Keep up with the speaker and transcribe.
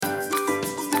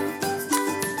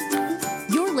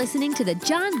listening to the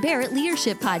John Barrett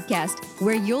Leadership Podcast,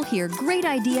 where you'll hear great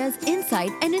ideas,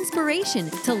 insight, and inspiration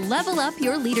to level up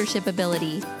your leadership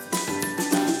ability.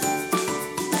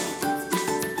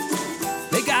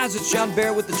 Hey guys, it's John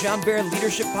Barrett with the John Barrett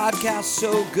Leadership Podcast.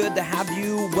 So good to have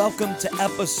you. Welcome to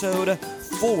episode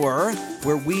 4,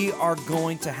 where we are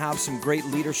going to have some great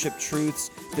leadership truths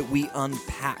that we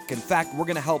unpack. In fact, we're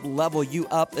going to help level you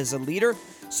up as a leader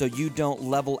so you don't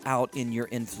level out in your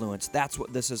influence. That's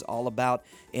what this is all about,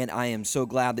 and I am so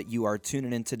glad that you are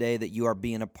tuning in today, that you are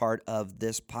being a part of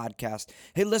this podcast.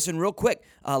 Hey, listen, real quick,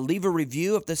 leave a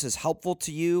review if this is helpful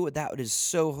to you. That is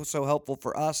so helpful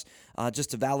for us,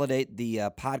 just to validate the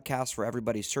podcast for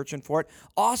everybody searching for it.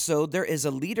 Also, there is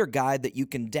a leader guide that you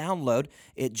can download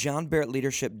at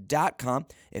johnbarrettleadership.com.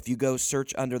 If you go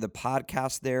search under the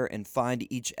podcast there and find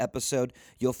each episode,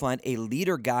 you'll find a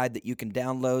leader guide that you can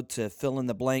download to fill in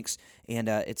the blanks, and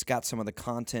it's got some of the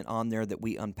content on there that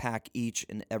we unpack each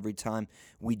and every time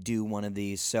we do one of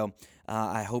these. So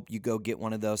I hope you go get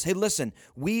one of those. Hey, listen,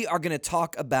 we are going to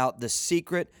talk about the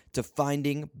secret to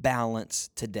finding balance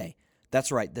today.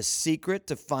 That's right, the secret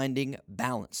to finding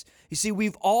balance. You see,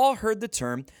 we've all heard the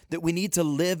term that we need to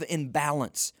live in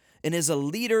balance. And as a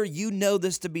leader, you know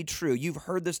this to be true. You've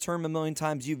heard this term a million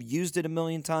times. You've used it a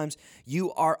million times.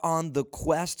 You are on the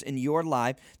quest in your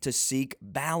life to seek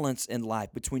balance in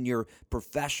life between your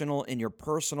professional and your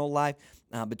personal life,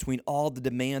 between all the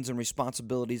demands and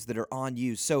responsibilities that are on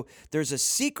you. So there's a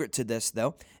secret to this,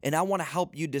 though, and I want to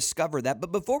help you discover that.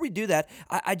 But before we do that,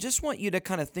 I just want you to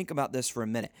kind of think about this for a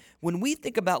minute. When we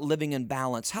think about living in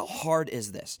balance, how hard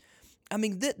is this? I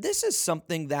mean, this is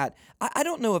something that I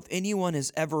don't know if anyone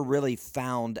has ever really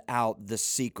found out the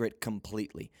secret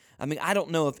completely. I mean, I don't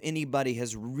know if anybody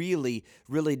has really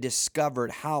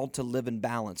discovered how to live in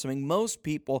balance. I mean, most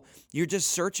people, you're just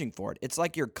searching for it. It's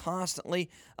like you're constantly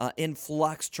in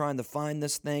flux trying to find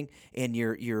this thing, and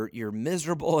you're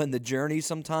miserable in the journey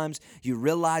sometimes. You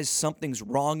realize something's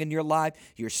wrong in your life.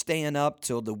 You're staying up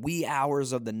till the wee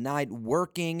hours of the night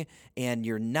working, and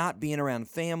you're not being around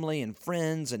family and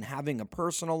friends and having a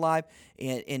personal life,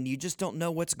 and you just don't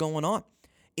know what's going on.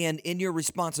 And in your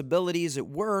responsibilities at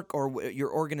work or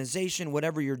your organization,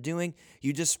 whatever you're doing,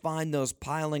 you just find those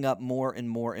piling up more and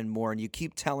more and more. And you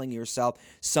keep telling yourself,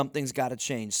 something's got to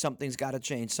change, something's got to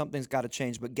change, something's got to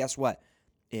change. But guess what?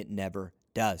 It never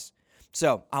does.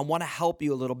 So I want to help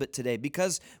you a little bit today,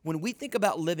 because when we think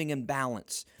about living in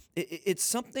balance, it's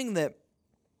something that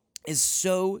is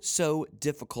so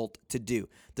difficult to do.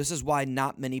 This is why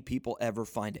not many people ever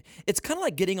find it. It's kind of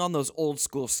like getting on those old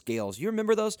school scales. You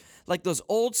remember those? Like those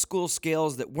old school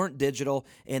scales that weren't digital,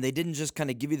 and they didn't just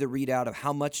kind of give you the readout of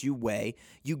how much you weigh.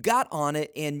 You got on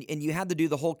it, and you had to do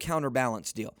the whole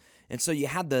counterbalance deal. And so you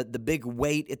had the big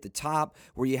weight at the top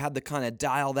where you had to kind of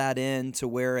dial that in to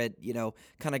where it,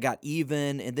 kind of got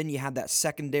even. And then you had that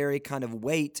secondary kind of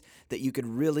weight that you could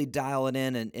really dial it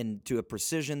in and to a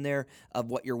precision there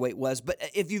of what your weight was. But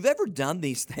if you've ever done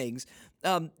these things,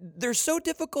 they're so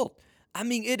difficult. I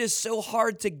mean, it is so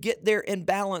hard to get there in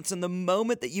balance, and the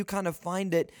moment that you kind of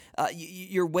find it,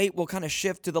 your weight will kind of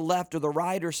shift to the left or the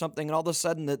right or something, and all of a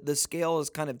sudden the scale is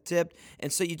kind of tipped, and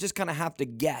so you just kind of have to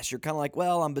guess. You're kind of like,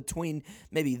 well, I'm between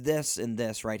maybe this and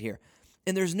this right here.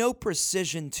 And there's no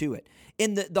precision to it.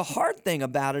 And the hard thing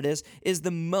about it is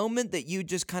the moment that you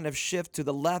just kind of shift to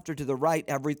the left or to the right,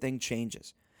 everything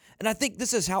changes. And I think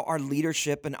this is how our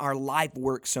leadership and our life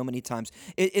works so many times.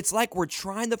 It's like we're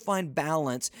trying to find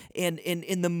balance, and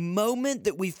in the moment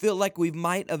that we feel like we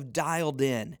might have dialed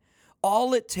in,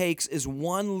 all it takes is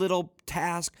one little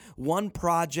task, one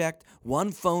project,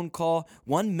 one phone call,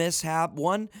 one mishap,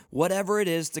 one whatever it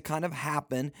is to kind of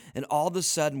happen, and all of a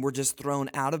sudden we're just thrown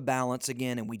out of balance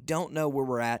again, and we don't know where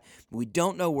we're at. We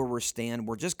don't know where we're standing.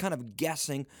 We're just kind of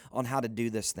guessing on how to do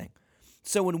this thing.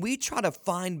 So when we try to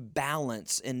find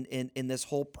balance in this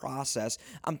whole process,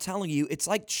 I'm telling you, it's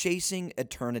like chasing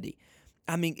eternity.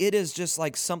 I mean, it is just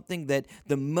like something that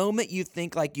the moment you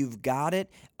think like you've got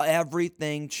it,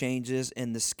 everything changes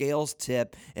and the scales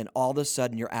tip, and all of a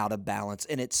sudden you're out of balance,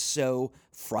 and it's so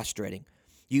frustrating.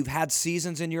 You've had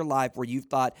seasons in your life where you've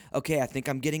thought, okay, I think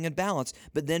I'm getting in balance,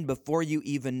 but then before you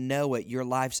even know it, your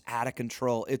life's out of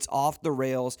control. It's off the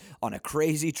rails on a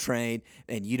crazy train,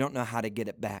 and you don't know how to get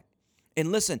it back. And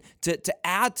listen, to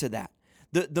add to that,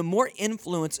 the more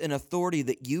influence and authority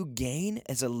that you gain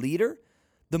as a leader,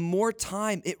 the more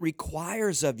time it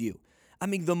requires of you. I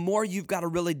mean, the more you've got to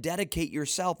really dedicate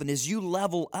yourself. And as you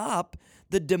level up,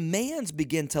 the demands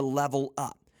begin to level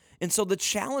up. And so the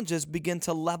challenges begin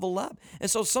to level up. And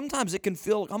so sometimes it can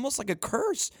feel almost like a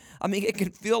curse. I mean, it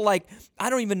can feel like, I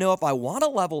don't even know if I want to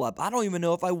level up. I don't even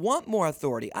know if I want more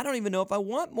authority. I don't even know if I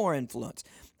want more influence.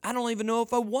 I don't even know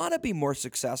if I want to be more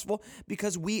successful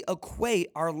because we equate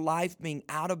our life being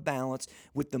out of balance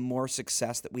with the more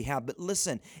success that we have. But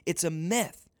listen, it's a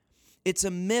myth. It's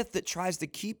a myth that tries to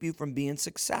keep you from being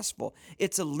successful.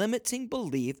 It's a limiting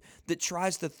belief that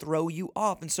tries to throw you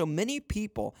off. And so many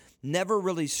people never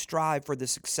really strive for the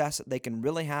success that they can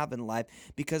really have in life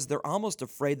because they're almost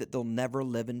afraid that they'll never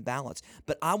live in balance.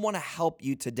 But I want to help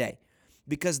you today,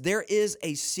 because there is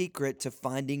a secret to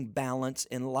finding balance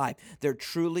in life. There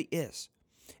truly is.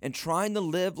 And trying to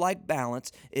live like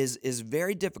balance is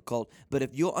very difficult, but if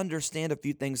you'll understand a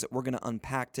few things that we're going to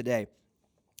unpack today,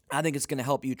 I think it's going to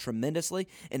help you tremendously.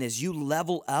 And as you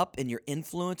level up in your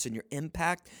influence and your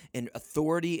impact and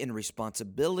authority and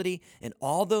responsibility and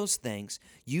all those things,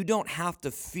 you don't have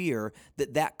to fear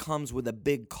that that comes with a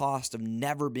big cost of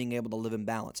never being able to live in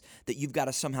balance, that you've got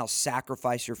to somehow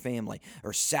sacrifice your family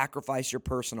or sacrifice your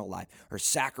personal life or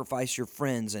sacrifice your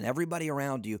friends and everybody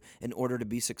around you in order to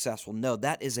be successful. No,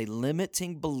 that is a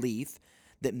limiting belief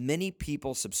that many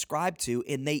people subscribe to,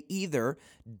 and they either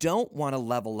don't want to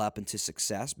level up into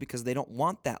success because they don't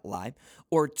want that life,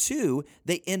 or two,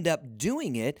 they end up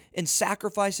doing it and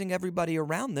sacrificing everybody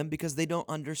around them because they don't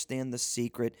understand the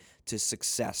secret to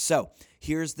success. So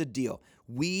here's the deal.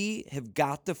 We have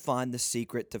got to find the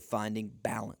secret to finding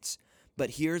balance.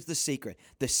 But here's the secret.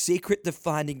 The secret to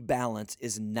finding balance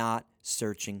is not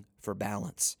searching for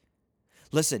balance.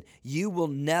 Listen, you will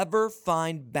never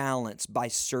find balance by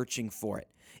searching for it.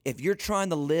 If you're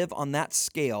trying to live on that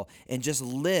scale and just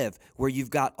live where you've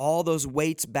got all those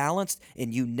weights balanced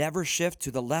and you never shift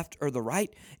to the left or the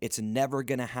right, it's never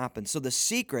going to happen. So the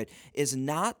secret is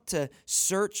not to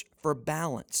search for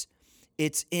balance.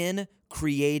 It's in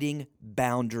creating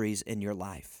boundaries in your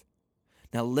life.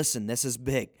 Now listen, this is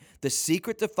big. The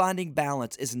secret to finding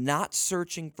balance is not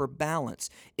searching for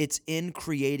balance. It's in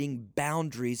creating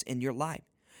boundaries in your life.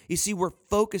 You see, we're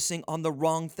focusing on the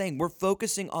wrong thing. We're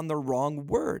focusing on the wrong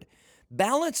word.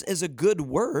 Balance is a good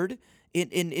word,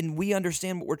 and we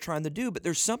understand what we're trying to do, but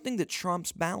there's something that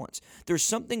trumps balance. There's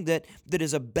something that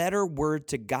is a better word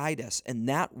to guide us, and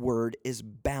that word is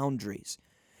boundaries.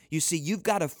 You see, you've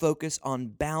got to focus on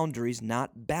boundaries,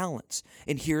 not balance.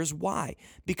 And here's why.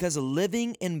 Because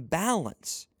living in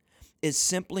balance is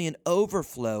simply an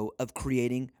overflow of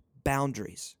creating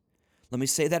boundaries. Let me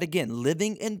say that again.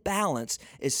 Living in balance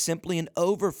is simply an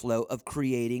overflow of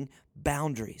creating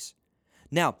boundaries.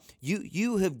 Now,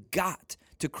 you have got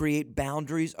to create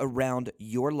boundaries around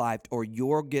your life, or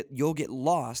you'll get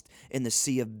lost in the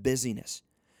sea of busyness.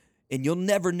 And you'll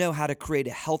never know how to create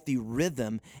a healthy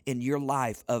rhythm in your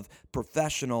life of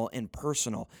professional and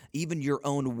personal, even your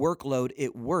own workload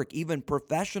at work, even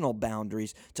professional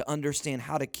boundaries to understand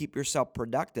how to keep yourself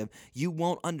productive. You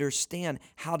won't understand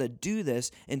how to do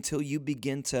this until you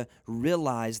begin to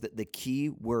realize that the key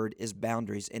word is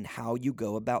boundaries and how you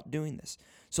go about doing this.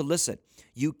 So listen,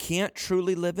 you can't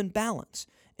truly live in balance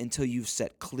until you've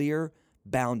set clear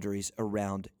boundaries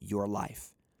around your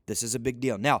life. This is a big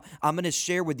deal. Now, I'm going to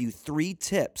share with you 3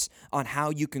 tips on how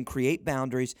you can create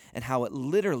boundaries and how it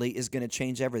literally is going to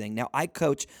change everything. Now, I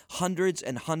coach hundreds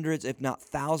and hundreds, if not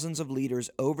thousands of leaders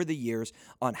over the years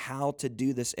on how to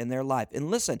do this in their life. And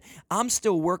listen, I'm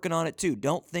still working on it too.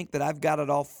 Don't think that I've got it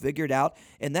all figured out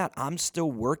and that I'm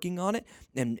still working on it.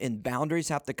 And boundaries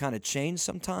have to kind of change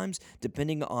sometimes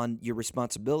depending on your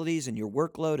responsibilities and your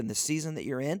workload and the season that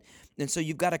you're in. And so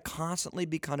you've got to constantly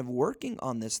be kind of working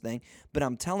on this thing. But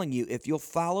I'm telling you, if you'll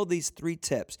follow these 3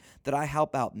 tips that I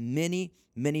help out many,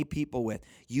 many people with,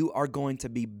 you are going to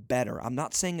be better. I'm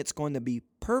not saying it's going to be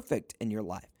perfect in your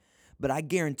life, but I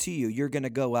guarantee you, you're going to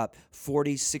go up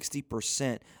 40,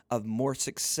 60% of more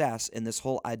success in this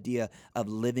whole idea of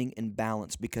living in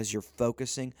balance because you're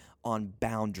focusing on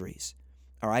boundaries.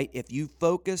 All right? If you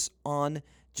focus on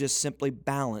just simply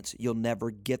balance, you'll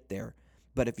never get there.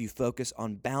 But if you focus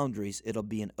on boundaries, it'll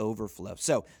be an overflow.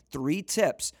 So 3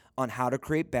 tips on how to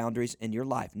create boundaries in your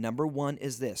life. Number 1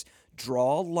 is this: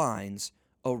 draw lines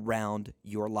around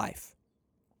your life.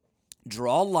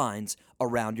 Draw lines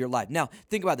around your life. Now,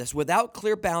 think about this. Without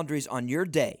clear boundaries on your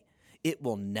day, it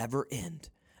will never end.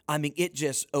 I mean, it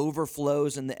just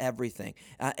overflows into everything.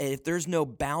 If there's no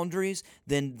boundaries,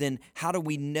 then how do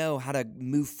we know how to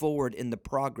move forward in the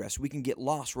progress? We can get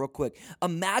lost real quick.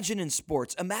 Imagine in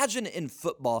sports, imagine in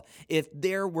football if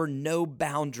there were no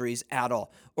boundaries at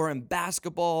all, or in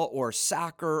basketball or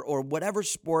soccer or whatever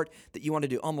sport that you want to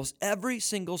do. Almost every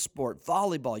single sport,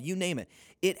 volleyball, you name it,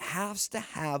 it has to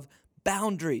have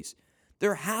boundaries.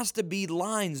 There has to be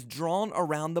lines drawn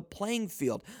around the playing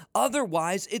field.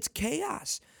 Otherwise, it's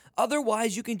chaos.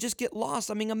 Otherwise, you can just get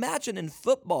lost. I mean, imagine in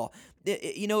football,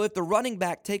 If the running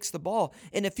back takes the ball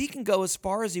and if he can go as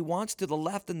far as he wants to the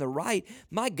left and the right,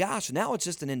 my gosh, now it's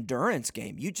just an endurance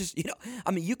game.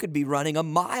 You could be running a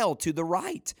mile to the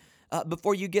right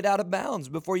before you get out of bounds,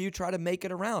 before you try to make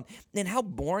it around. And how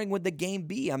boring would the game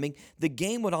be? I mean, the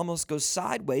game would almost go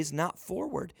sideways, not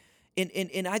forward.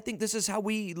 And I think this is how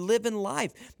we live in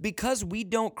life because we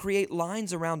don't create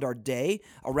lines around our day,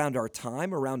 around our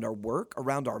time, around our work,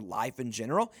 around our life in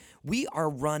general. We are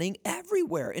running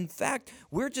everywhere. In fact,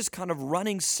 we're just kind of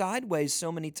running sideways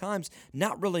so many times,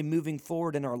 not really moving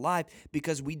forward in our life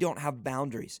because we don't have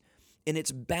boundaries. And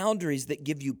it's boundaries that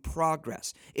give you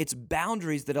progress. It's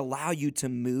boundaries that allow you to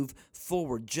move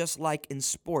forward, just like in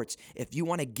sports. If you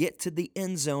want to get to the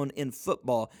end zone in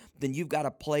football, then you've got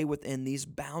to play within these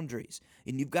boundaries.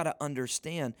 And you've got to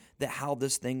understand that how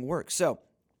this thing works. So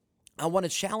I want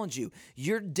to challenge you.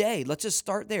 Your day, let's just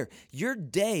start there. Your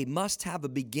day must have a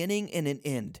beginning and an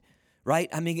end, right?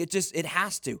 I mean, it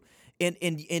has to.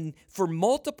 And for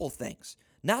multiple things.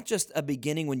 Not just a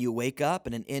beginning when you wake up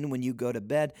and an end when you go to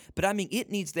bed, but I mean,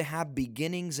 it needs to have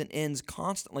beginnings and ends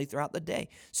constantly throughout the day.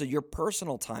 So your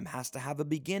personal time has to have a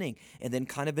beginning and then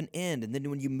kind of an end. And then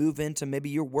when you move into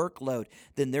maybe your workload,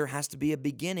 then there has to be a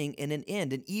beginning and an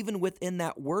end. And even within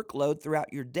that workload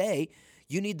throughout your day,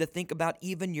 you need to think about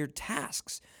even your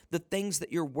tasks, the things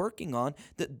that you're working on,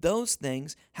 that those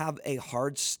things have a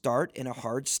hard start and a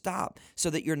hard stop so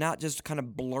that you're not just kind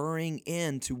of blurring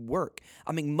into work.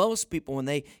 I mean, most people, when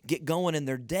they get going in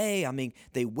their day, I mean,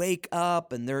 they wake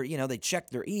up and they check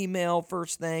their email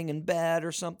first thing in bed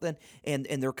or something, and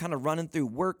they're kind of running through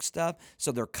work stuff.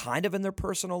 So they're kind of in their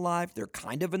personal life. They're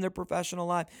kind of in their professional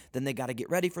life. Then they got to get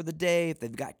ready for the day. If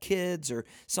they've got kids or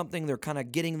something, they're kind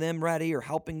of getting them ready or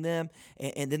helping them.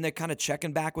 And then they're kind of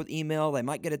checking back with email. They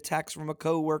might get a text from a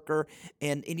coworker,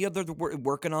 and they're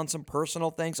working on some personal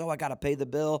things. Oh, I got to pay the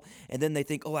bill. And then they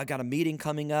think, oh, I got a meeting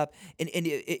coming up. And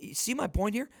see my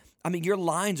point here? I mean, your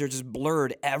lines are just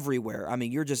blurred everywhere. I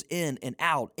mean, you're just in and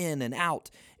out,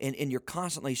 and you're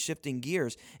constantly shifting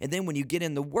gears. And then when you get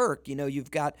into work, you've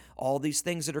got all these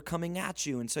things that are coming at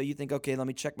you. And so you think, okay, let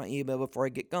me check my email before I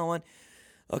get going.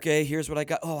 Okay, here's what I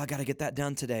got. Oh, I got to get that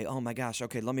done today. Oh my gosh.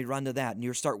 Okay, let me run to that. And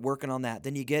you start working on that.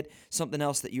 Then you get something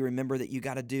else that you remember that you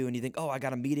got to do. And you think, oh, I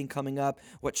got a meeting coming up.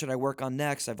 What should I work on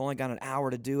next? I've only got an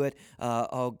hour to do it.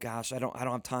 Oh gosh, I don't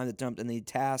have time to jump in the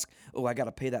task. Oh, I got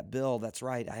to pay that bill. That's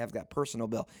right. I have that personal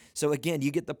bill. So again, you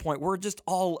get the point. We're just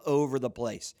all over the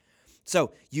place.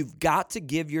 So you've got to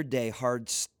give your day hard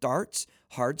starts,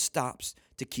 hard stops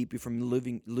to keep you from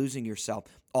losing yourself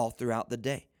all throughout the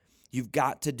day. You've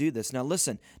got to do this. Now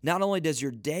listen, not only does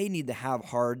your day need to have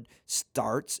hard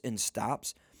starts and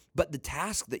stops, but the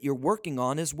task that you're working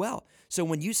on as well. So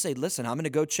when you say, listen, I'm going to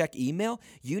go check email,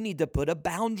 you need to put a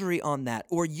boundary on that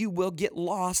or you will get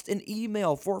lost in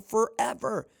email for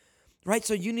forever, right?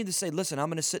 So you need to say, listen, I'm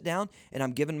going to sit down and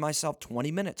I'm giving myself 20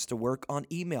 minutes to work on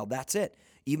email. That's it.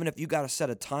 Even if you got to set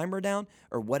a timer down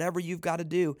or whatever you've got to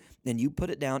do, then you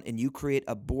put it down and you create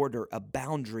a border, a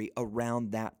boundary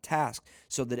around that task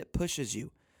so that it pushes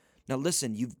you. Now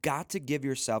listen, you've got to give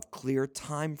yourself clear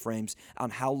time frames on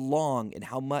how long and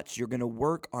how much you're going to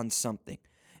work on something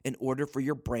in order for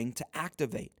your brain to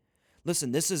activate.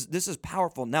 Listen, this is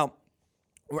powerful. Now,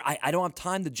 I don't have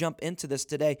time to jump into this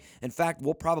today. In fact,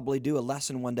 we'll probably do a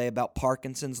lesson one day about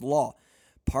Parkinson's Law.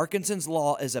 Parkinson's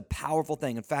Law is a powerful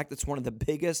thing. In fact, it's one of the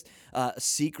biggest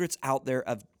secrets out there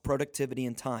of productivity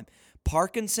and time.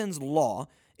 Parkinson's Law,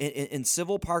 and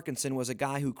Civil Parkinson was a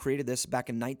guy who created this back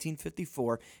in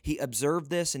 1954. He observed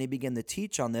this and he began to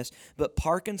teach on this. But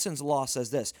Parkinson's Law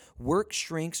says this: work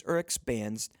shrinks or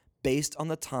expands based on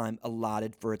the time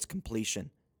allotted for its completion.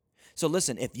 So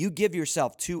listen, if you give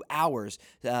yourself 2 hours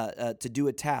to do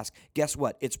a task, guess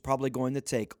what? It's probably going to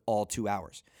take all 2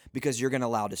 hours because you're going to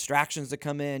allow distractions to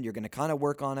come in. You're going to kind of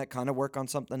work on it, kind of work on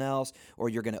something else, or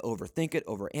you're going to overthink it,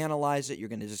 overanalyze it. You're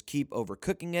going to just keep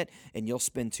overcooking it, and you'll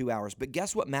spend 2 hours. But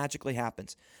guess what magically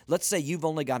happens? Let's say you've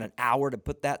only got an hour to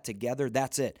put that together.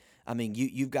 That's it. I mean,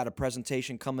 you've got a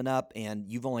presentation coming up, and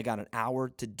you've only got an hour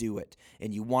to do it,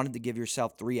 and you wanted to give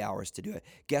yourself 3 hours to do it.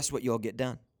 Guess what you'll get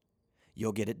done?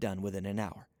 You'll get it done within an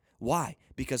hour. Why?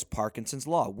 Because Parkinson's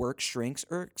Law, work shrinks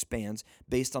or expands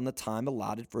based on the time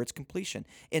allotted for its completion.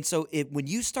 And so when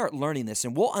you start learning this,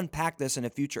 and we'll unpack this in a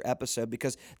future episode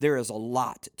because there is a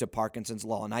lot to Parkinson's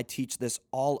Law, and I teach this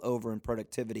all over in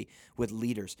productivity with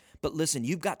leaders. But listen,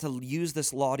 you've got to use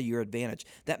this law to your advantage.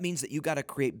 That means that you've got to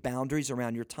create boundaries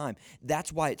around your time.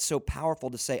 That's why it's so powerful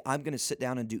to say, I'm going to sit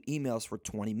down and do emails for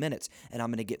 20 minutes, and I'm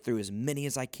going to get through as many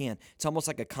as I can. It's almost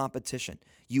like a competition,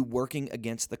 you working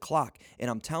against the clock. And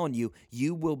I'm telling telling you,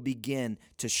 you will begin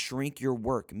to shrink your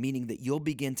work, meaning that you'll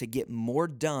begin to get more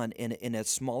done in a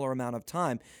smaller amount of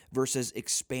time versus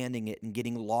expanding it and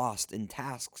getting lost in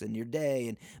tasks in your day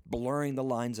and blurring the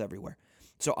lines everywhere.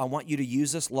 So I want you to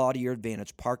use this law to your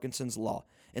advantage, Parkinson's law.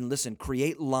 And listen,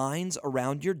 create lines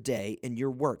around your day and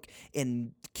your work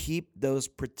and keep those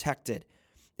protected.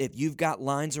 If you've got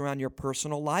lines around your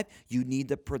personal life, you need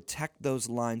to protect those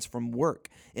lines from work.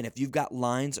 And if you've got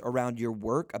lines around your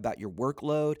work about your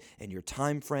workload and your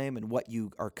time frame and what you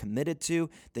are committed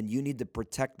to, then you need to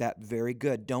protect that very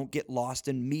good. Don't get lost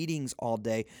in meetings all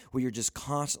day where you're just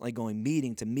constantly going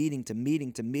meeting to meeting to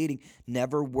meeting to meeting,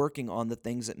 never working on the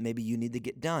things that maybe you need to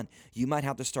get done. You might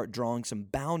have to start drawing some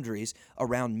boundaries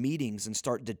around meetings and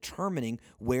start determining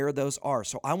where those are.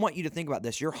 So I want you to think about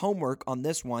this. Your homework on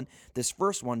this one, this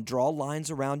first one, draw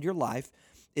lines around your life,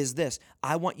 is this.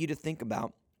 I want you to think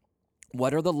about,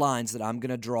 what are the lines that I'm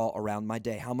going to draw around my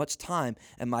day? How much time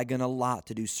am I going to allot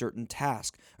to do certain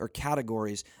tasks or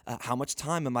categories? How much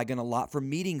time am I going to allot for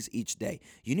meetings each day?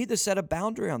 You need to set a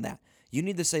boundary on that. You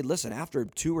need to say, listen, after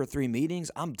 2 or 3 meetings,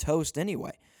 I'm toast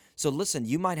anyway. So listen,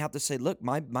 you might have to say, look,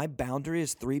 my boundary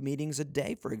is 3 meetings a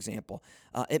day, for example,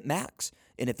 at max.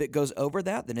 And if it goes over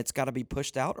that, then it's got to be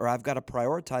pushed out, or I've got to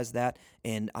prioritize that,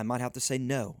 and I might have to say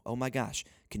no. Oh my gosh,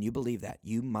 can you believe that?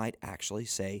 You might actually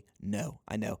say no.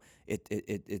 I know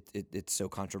it's so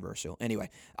controversial.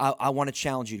 Anyway, I want to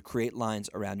challenge you to create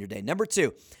lines around your day. Number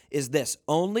 2 is this: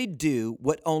 only do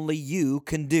what only you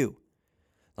can do.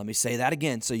 Let me say that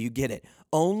again so you get it.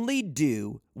 Only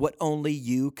do what only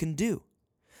you can do.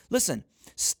 Listen,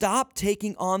 stop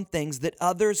taking on things that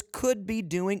others could be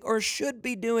doing or should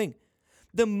be doing.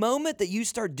 The moment that you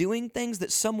start doing things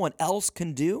that someone else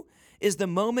can do is the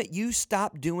moment you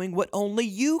stop doing what only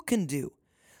you can do.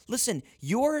 Listen,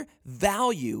 your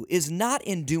value is not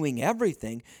in doing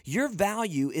everything. Your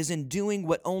value is in doing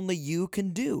what only you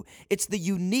can do. It's the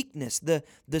uniqueness, the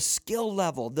skill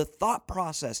level, the thought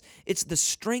process. It's the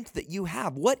strength that you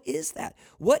have. What is that?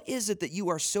 What is it that you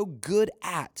are so good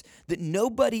at that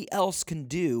nobody else can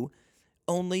do,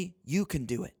 only you can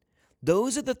do it?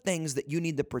 Those are the things that you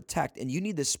need to protect, and you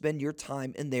need to spend your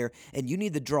time in there, and you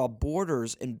need to draw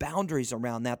borders and boundaries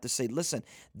around that to say, listen,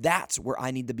 that's where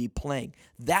I need to be playing.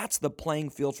 That's the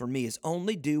playing field for me, is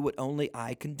only do what only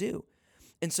I can do.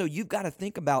 And so you've got to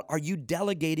think about, are you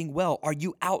delegating well? Are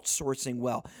you outsourcing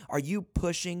well? Are you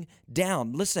pushing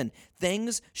down? Listen,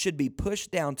 things should be pushed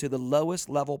down to the lowest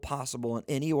level possible in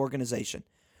any organization.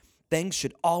 Things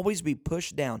should always be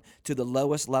pushed down to the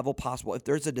lowest level possible. If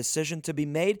there's a decision to be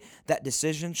made, that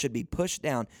decision should be pushed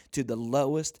down to the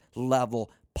lowest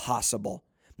level possible.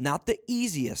 Not the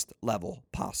easiest level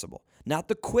possible, not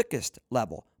the quickest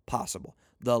level possible,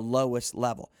 the lowest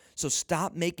level. So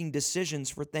stop making decisions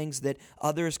for things that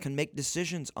others can make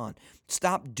decisions on.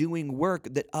 Stop doing work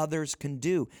that others can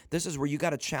do. This is where you got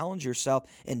to challenge yourself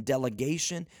in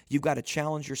delegation. You've got to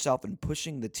challenge yourself in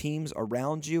pushing the teams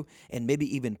around you, and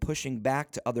maybe even pushing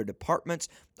back to other departments,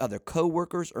 other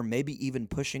coworkers, or maybe even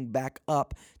pushing back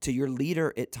up to your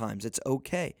leader at times. It's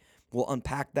okay. We'll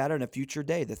unpack that in a future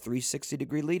day, the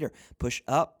 360-degree leader. Push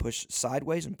up, push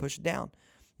sideways, and push down.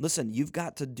 Listen, you've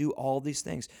got to do all these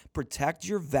things. Protect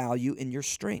your value and your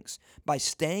strengths by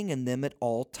staying in them at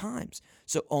all times.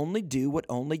 So only do what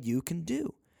only you can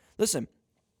do. Listen,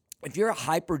 if you're a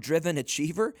hyper-driven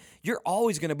achiever, you're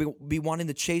always going to be wanting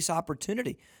to chase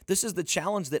opportunity. This is the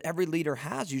challenge that every leader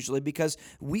has usually, because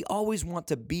we always want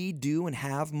to be, do, and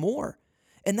have more.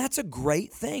 And that's a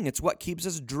great thing. It's what keeps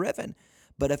us driven.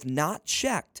 But if not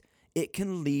checked, it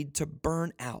can lead to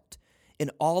burnout. And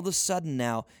all of a sudden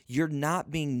now, you're not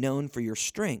being known for your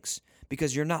strengths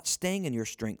because you're not staying in your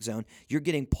strength zone. You're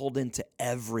getting pulled into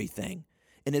everything.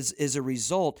 And as a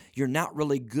result, you're not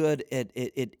really good at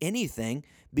anything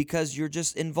because you're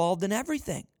just involved in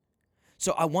everything.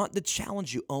 So I want to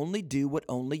challenge you, only do what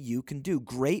only you can do.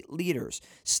 Great leaders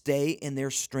stay in their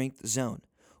strength zone.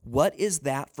 What is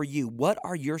that for you? What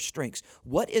are your strengths?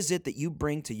 What is it that you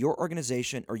bring to your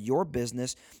organization or your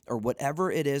business or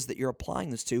whatever it is that you're applying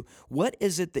this to? What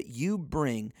is it that you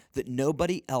bring that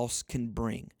nobody else can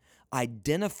bring?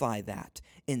 Identify that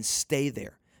and stay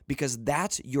there, because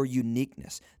that's your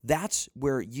uniqueness. That's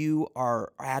where you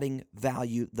are adding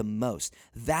value the most.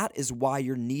 That is why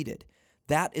you're needed.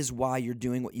 That is why you're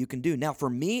doing what you can do. Now, for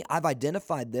me, I've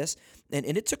identified this, and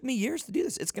it took me years to do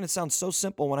this. It's going to sound so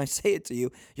simple when I say it to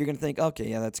you. You're going to think, okay,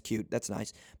 yeah, that's cute. That's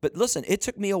nice. But listen, it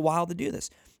took me a while to do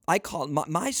this. I call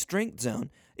my strength zone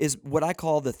is what I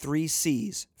call the 3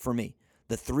 C's for me.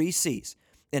 The 3 C's.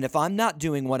 And if I'm not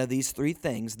doing one of these three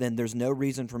things, then there's no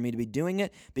reason for me to be doing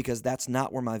it because that's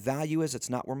not where my value is. It's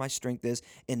not where my strength is.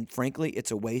 And frankly,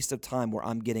 it's a waste of time where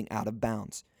I'm getting out of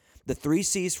bounds. The three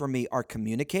C's for me are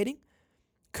communicating,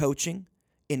 coaching,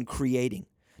 and creating.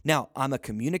 Now, I'm a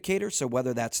communicator, so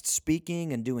whether that's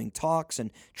speaking and doing talks and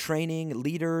training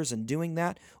leaders and doing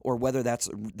that, or whether that's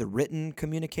the written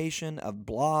communication of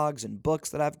blogs and books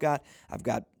that I've got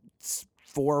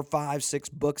 4, 5, 6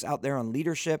 books out there on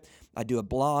leadership. I do a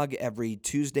blog every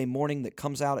Tuesday morning that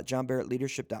comes out at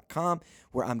johnbarrettleadership.com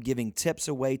where I'm giving tips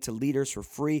away to leaders for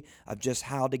free of just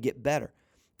how to get better.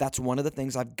 That's one of the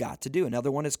things I've got to do. Another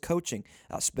one is coaching,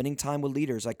 spending time with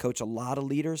leaders. I coach a lot of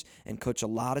leaders and coach a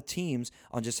lot of teams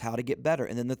on just how to get better.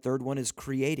 And then the third one is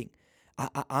creating.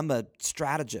 I'm a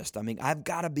strategist. I mean, I've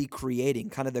got to be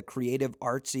creating, kind of the creative,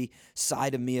 artsy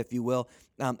side of me, if you will.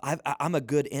 I'm a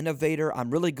good innovator. I'm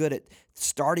really good at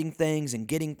starting things and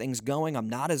getting things going. I'm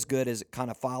not as good as kind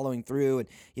of following through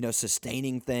and,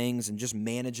 sustaining things and just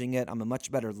managing it. I'm a much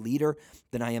better leader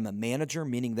than I am a manager,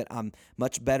 meaning that I'm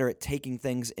much better at taking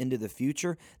things into the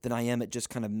future than I am at just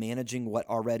kind of managing what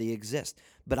already exists.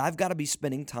 But I've got to be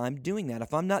spending time doing that.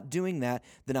 If I'm not doing that,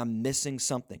 then I'm missing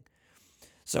something.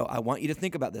 So I want you to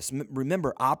think about this.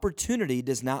 Remember, opportunity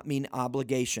does not mean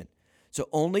obligation. So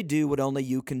only do what only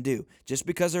you can do. Just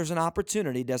because there's an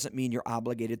opportunity doesn't mean you're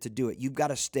obligated to do it. You've got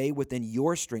to stay within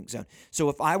your strength zone. So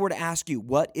if I were to ask you,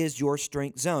 what is your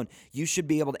strength zone? You should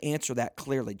be able to answer that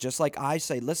clearly. Just like I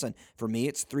say, listen, for me,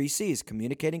 it's 3 C's,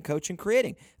 communicating, coaching,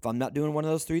 creating. If I'm not doing one of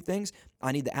those 3 things,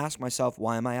 I need to ask myself,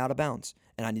 why am I out of bounds?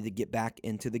 And I need to get back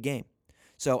into the game.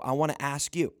 So I want to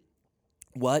ask you,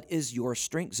 what is your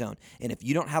strength zone? And if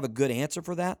you don't have a good answer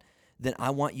for that, then I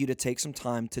want you to take some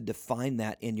time to define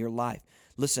that in your life.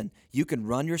 Listen, you can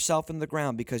run yourself in the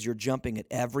ground because you're jumping at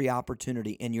every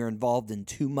opportunity and you're involved in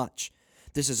too much.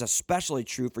 This is especially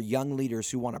true for young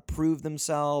leaders who want to prove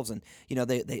themselves and,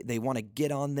 they want to get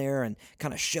on there and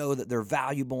kind of show that they're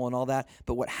valuable and all that.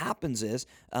 But what happens is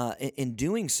in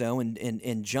doing so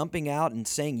and jumping out and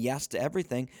saying yes to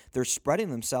everything, they're spreading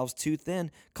themselves too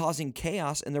thin, causing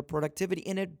chaos in their productivity,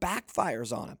 and it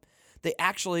backfires on them. They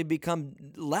actually become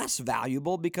less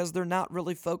valuable because they're not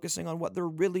really focusing on what they're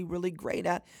really, really great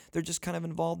at. They're just kind of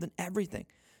involved in everything.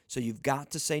 So you've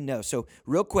got to say no. So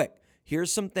real quick,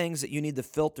 here's some things that you need to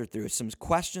filter through, some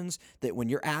questions that when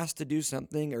you're asked to do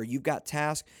something or you've got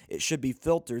tasks, it should be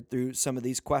filtered through some of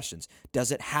these questions.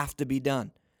 Does it have to be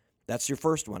done? That's your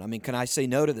first one. I mean, can I say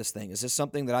no to this thing? Is this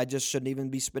something that I just shouldn't even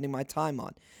be spending my time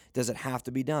on? Does it have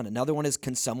to be done? Another one is,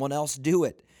 can someone else do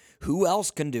it? Who else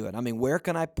can do it? I mean, where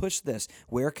can I push this?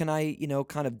 Where can I,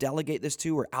 kind of delegate this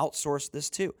to or outsource this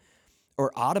to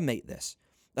or automate this?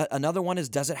 Another one is,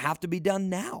 does it have to be done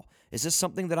now? Is this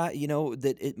something that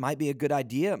that it might be a good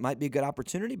idea, it might be a good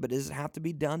opportunity, but does it have to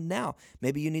be done now?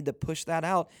 Maybe you need to push that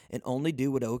out and only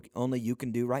do what only you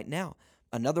can do right now.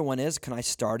 Another one is, can I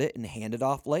start it and hand it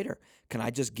off later? Can I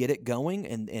just get it going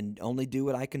and only do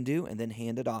what I can do and then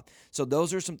hand it off? So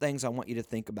those are some things I want you to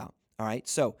think about. All right,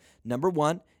 so number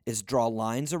 1 is draw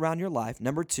lines around your life.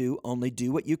 Number 2, only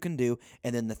do what you can do.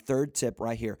 And then the third tip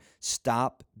right here,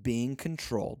 stop being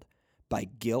controlled by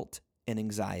guilt and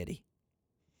anxiety.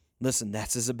 Listen,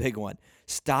 this is a big one.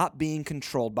 Stop being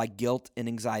controlled by guilt and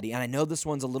anxiety. And I know this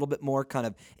one's a little bit more kind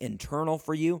of internal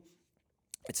for you.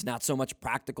 It's not so much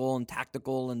practical and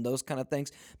tactical and those kind of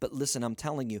things. But listen, I'm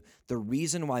telling you, the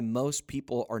reason why most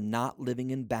people are not living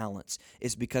in balance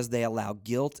is because they allow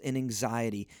guilt and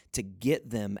anxiety to get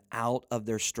them out of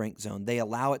their strength zone. They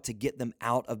allow it to get them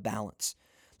out of balance.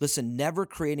 Listen, never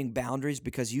creating boundaries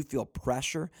because you feel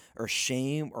pressure or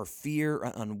shame or fear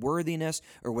or unworthiness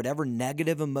or whatever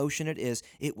negative emotion it is,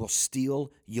 it will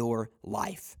steal your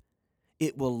life.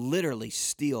 It will literally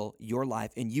steal your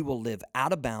life and you will live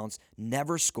out of bounds,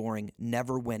 never scoring,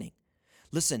 never winning.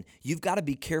 Listen, you've got to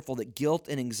be careful that guilt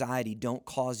and anxiety don't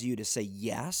cause you to say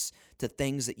yes to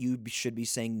things that you should be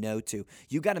saying no to.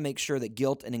 You've got to make sure that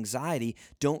guilt and anxiety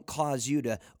don't cause you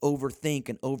to overthink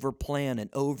and overplan and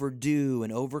overdo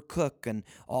and overcook and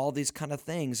all these kind of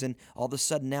things. And all of a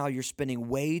sudden now you're spending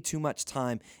way too much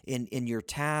time in your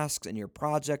tasks and your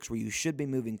projects where you should be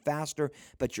moving faster,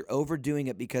 but you're overdoing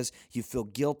it because you feel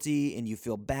guilty and you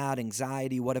feel bad,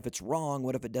 anxiety. What if it's wrong?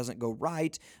 What if it doesn't go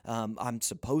right? I'm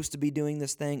supposed to be doing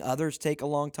this thing. Others take a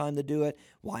long time to do it.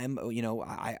 Why am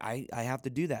I have to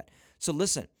do that? So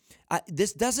listen,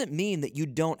 this doesn't mean that you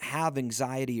don't have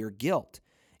anxiety or guilt.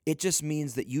 It just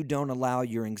means that you don't allow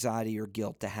your anxiety or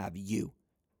guilt to have you.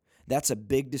 That's a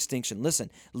big distinction.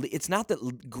 Listen, it's not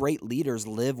that great leaders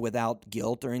live without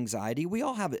guilt or anxiety. We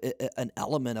all have an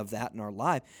element of that in our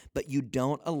life, but you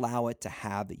don't allow it to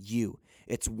have you.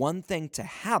 It's one thing to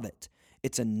have it.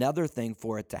 It's another thing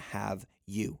for it to have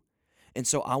you. And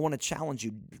so I want to challenge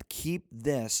you, keep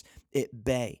this at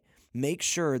bay. Make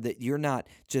sure that you're not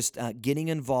just getting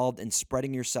involved and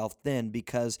spreading yourself thin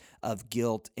because of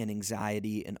guilt and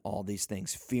anxiety and all these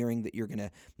things, fearing that you're going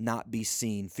to not be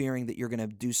seen, fearing that you're going to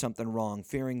do something wrong,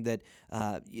 fearing that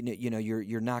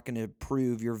you're not going to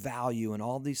prove your value and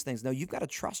all these things. No, you've got to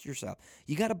trust yourself.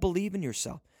 You got to believe in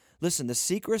yourself. Listen, the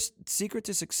secret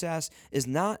to success is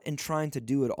not in trying to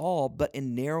do it all, but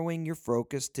in narrowing your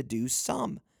focus to do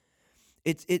some.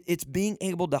 It's being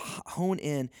able to hone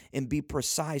in and be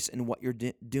precise in what you're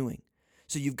doing.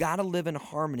 So you've got to live in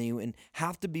harmony and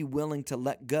have to be willing to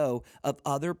let go of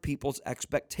other people's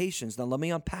expectations. Now, let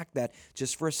me unpack that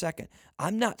just for a second.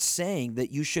 I'm not saying that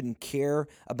you shouldn't care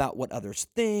about what others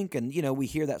think. And, we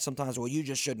hear that sometimes, well, you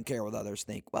just shouldn't care what others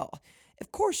think. Well,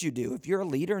 of course you do. If you're a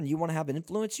leader and you want to have an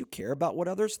influence, you care about what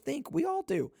others think. We all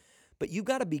do. But you've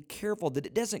got to be careful that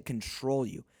it doesn't control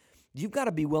you. You've got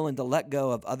to be willing to let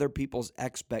go of other people's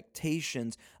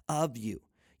expectations of you.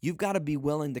 You've got to be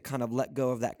willing to kind of let go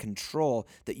of that control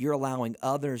that you're allowing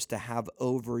others to have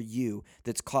over you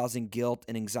that's causing guilt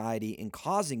and anxiety and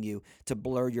causing you to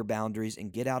blur your boundaries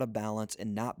and get out of balance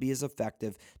and not be as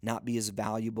effective, not be as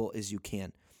valuable as you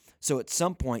can. So at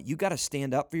some point, you've got to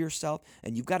stand up for yourself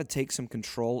and you've got to take some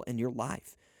control in your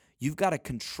life. You've got to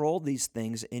control these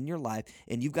things in your life,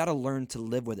 and you've got to learn to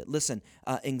live with it. Listen,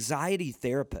 anxiety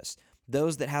therapists,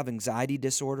 those that have anxiety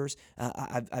disorders,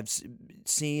 I've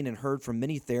seen and heard from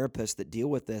many therapists that deal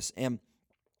with this, and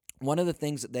one of the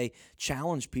things that they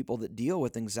challenge people that deal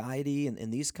with anxiety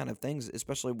and these kind of things,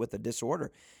 especially with a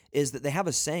disorder, is that they have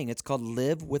a saying. It's called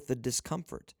live with the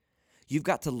discomfort. You've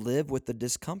got to live with the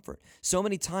discomfort. So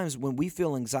many times when we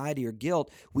feel anxiety or guilt,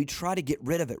 we try to get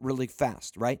rid of it really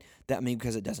fast, right? That means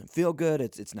because it doesn't feel good,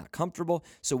 it's not comfortable.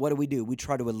 So what do? We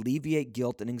try to alleviate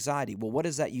guilt and anxiety. Well, what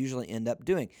does that usually end up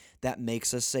doing? That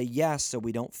makes us say yes so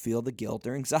we don't feel the guilt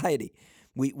or anxiety.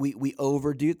 We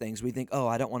overdo things. We think, oh,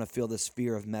 I don't want to feel this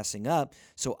fear of messing up,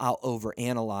 so I'll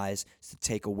overanalyze to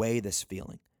take away this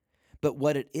feeling. But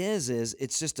what it is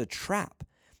it's just a trap.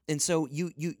 And so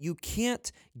you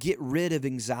can't get rid of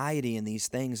anxiety and these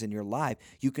things in your life.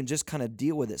 You can just kind of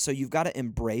deal with it. So you've got to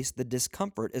embrace the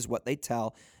discomfort is what they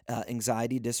tell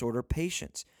anxiety disorder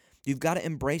patients. You've got to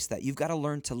embrace that. You've got to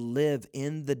learn to live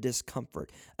in the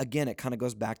discomfort. Again, it kind of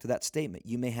goes back to that statement.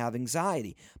 You may have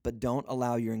anxiety, but don't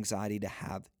allow your anxiety to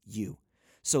have you.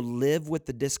 So live with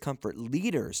the discomfort.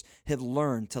 Leaders have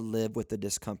learned to live with the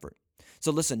discomfort.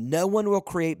 So listen, no one will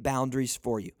create boundaries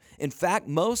for you. In fact,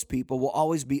 most people will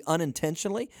always be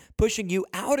unintentionally pushing you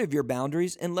out of your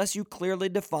boundaries unless you clearly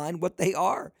define what they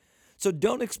are. So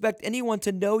don't expect anyone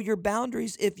to know your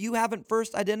boundaries if you haven't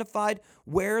first identified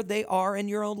where they are in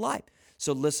your own life.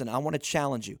 So listen, I want to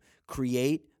challenge you.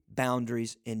 Create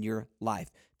boundaries in your life.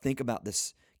 Think about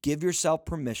this. Give yourself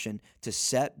permission to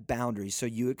set boundaries so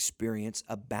you experience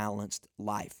a balanced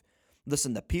life.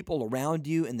 Listen, the people around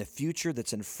you and the future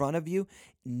that's in front of you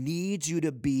needs you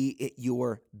to be at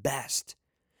your best.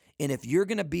 And if you're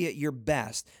going to be at your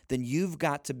best, then you've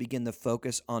got to begin to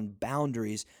focus on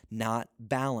boundaries, not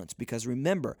balance. Because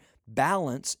remember,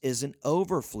 balance is an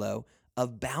overflow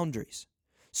of boundaries.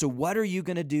 So what are you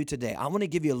going to do today? I want to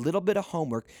give you a little bit of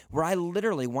homework where I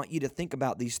literally want you to think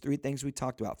about these three things we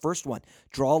talked about. First one,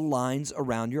 draw lines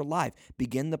around your life.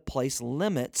 Begin to place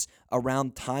limits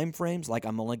around time frames, like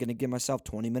I'm only going to give myself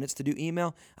 20 minutes to do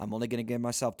email. I'm only going to give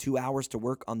myself 2 hours to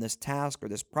work on this task or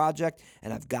this project,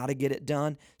 and I've got to get it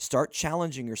done. Start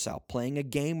challenging yourself, playing a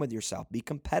game with yourself. Be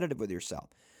competitive with yourself.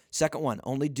 Second one,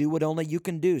 only do what only you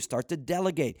can do. Start to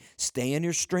delegate. Stay in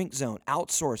your strength zone.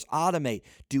 Outsource. Automate.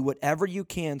 Do whatever you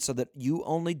can so that you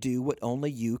only do what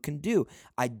only you can do.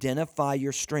 Identify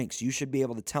your strengths. You should be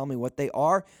able to tell me what they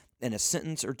are in a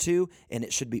sentence or two, and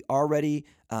it should be already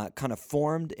kind of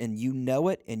formed, and you know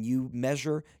it, and you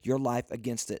measure your life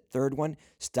against it. Third one,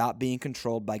 stop being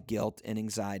controlled by guilt and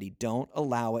anxiety. Don't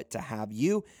allow it to have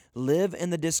you. Live in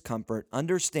the discomfort.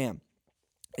 Understand.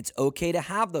 It's okay to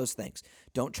have those things.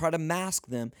 Don't try to mask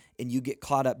them and you get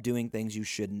caught up doing things you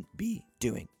shouldn't be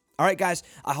doing. All right, guys,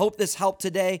 I hope this helped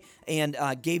today and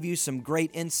gave you some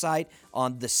great insight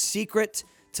on the secret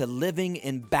to living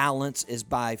in balance is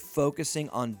by focusing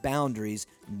on boundaries,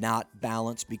 not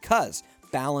balance, because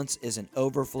balance is an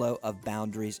overflow of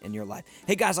boundaries in your life.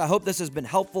 Hey guys, I hope this has been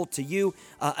helpful to you.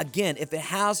 Again, if it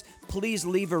has, please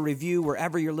leave a review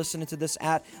wherever you're listening to this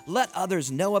at. Let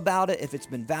others know about it if it's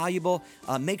been valuable.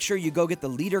 Make sure you go get the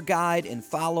leader guide and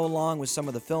follow along with some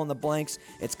of the fill in the blanks.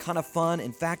 It's kind of fun.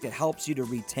 In fact, it helps you to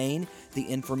retain the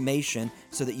information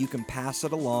so that you can pass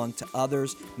it along to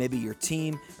others, maybe your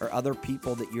team or other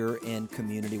people that you're in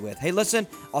community with. Hey, listen,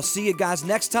 I'll see you guys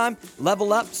next time.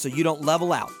 Level up so you don't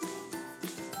level out.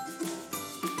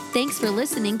 Thanks for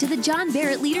listening to the John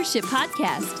Barrett Leadership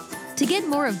Podcast. To get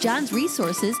more of John's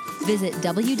resources, visit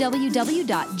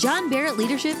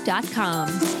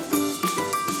www.johnbarrettleadership.com.